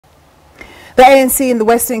The ANC in the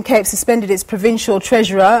Western Cape suspended its provincial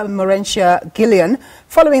treasurer, Morentia Gillian,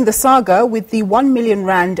 following the saga with the R1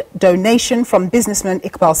 million donation from businessman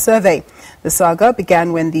Surve. The saga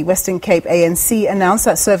began when the Western Cape ANC announced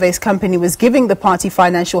that Surve's company was giving the party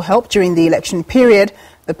financial help during the election period.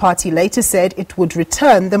 The party later said it would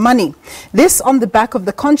return the money. This on the back of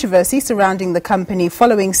the controversy surrounding the company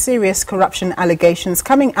following serious corruption allegations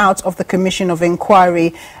coming out of the Commission of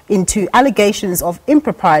Inquiry into allegations of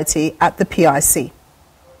impropriety at the PIC.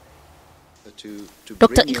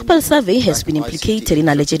 Dr. Surve has been implicated in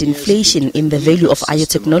alleged inflation in the value of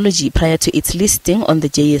biotechnology prior to its listing on the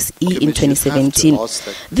JSE in 2017.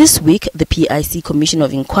 This week, the PIC Commission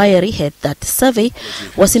of Inquiry heard that Surve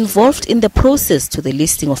was involved in the process to the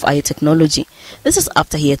listing of biotechnology. This is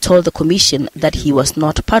after he had told the Commission that he was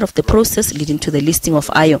not part of the process leading to the listing of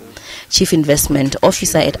IO. Chief Investment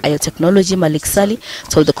Officer at Biotechnology, Malik Sali,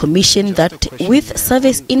 told the Commission that with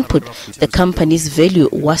Surve's input, the company's value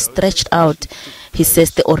was stretched out. He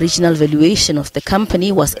says the original valuation of the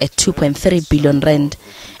company was at 2.3 billion rand.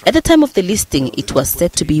 At the time of the listing, it was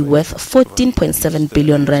said to be worth 14.7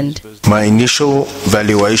 billion rand. My initial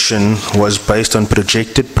valuation was based on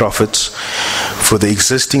projected profits for the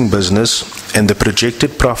existing business and the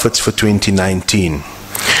projected profits for 2019.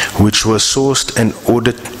 Which was sourced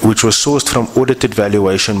from audited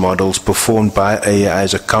valuation models performed by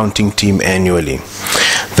AI's accounting team annually.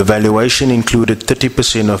 The valuation included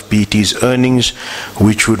 30% of BT's earnings,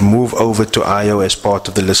 which would move over to IO as part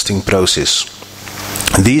of the listing process.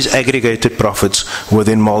 These aggregated profits were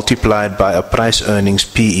then multiplied by a price earnings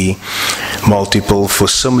PE multiple for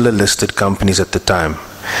similar listed companies at the time.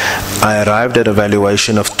 I arrived at a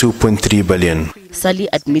valuation of 2.3 billion. Sali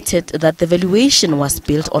admitted that the valuation was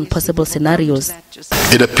built on possible scenarios.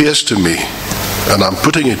 It appears to me, and I'm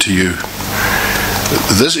putting it to you,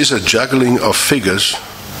 this is a juggling of figures,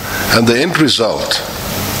 and the end result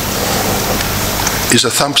is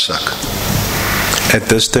a thumb suck. At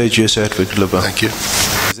this stage, yes, Advocate Leba. Thank you.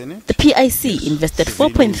 The PIC invested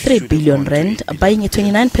 4.3 billion rand, buying a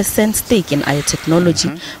 29% stake in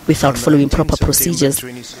biotechnology without following proper procedures.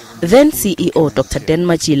 Then CEO Dr. Den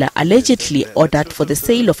Majila allegedly ordered for the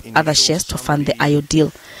sale of other shares to fund the IO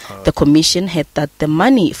deal. The commission had that the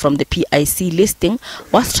money from the PIC listing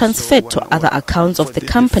was transferred to other accounts of the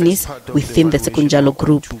companies within the Sekunjalo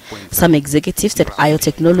group. Some executives at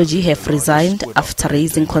biotechnology have resigned after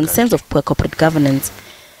raising concerns of poor corporate governance.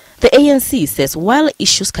 The ANC says while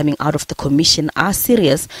issues coming out of the commission are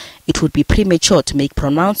serious, it would be premature to make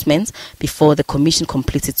pronouncements before the commission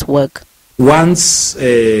completes its work. Once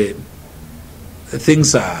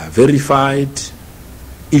things are verified,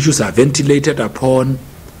 issues are ventilated upon,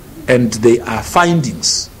 and they are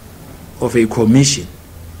findings of a commission,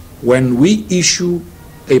 when we issue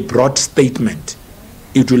a broad statement,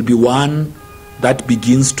 it will be one that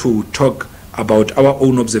begins to talk about our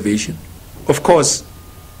own observation. Of course,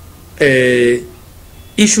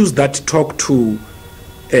 issues that talk to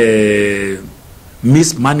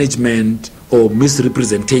mismanagement or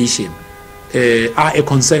misrepresentation are a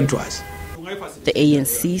concern to us. The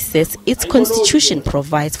ANC says its constitution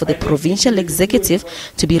provides for the provincial executive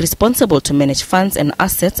to be responsible to manage funds and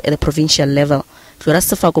assets at the provincial level. Flora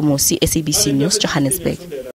Safagomosi, SABC News, Johannesburg.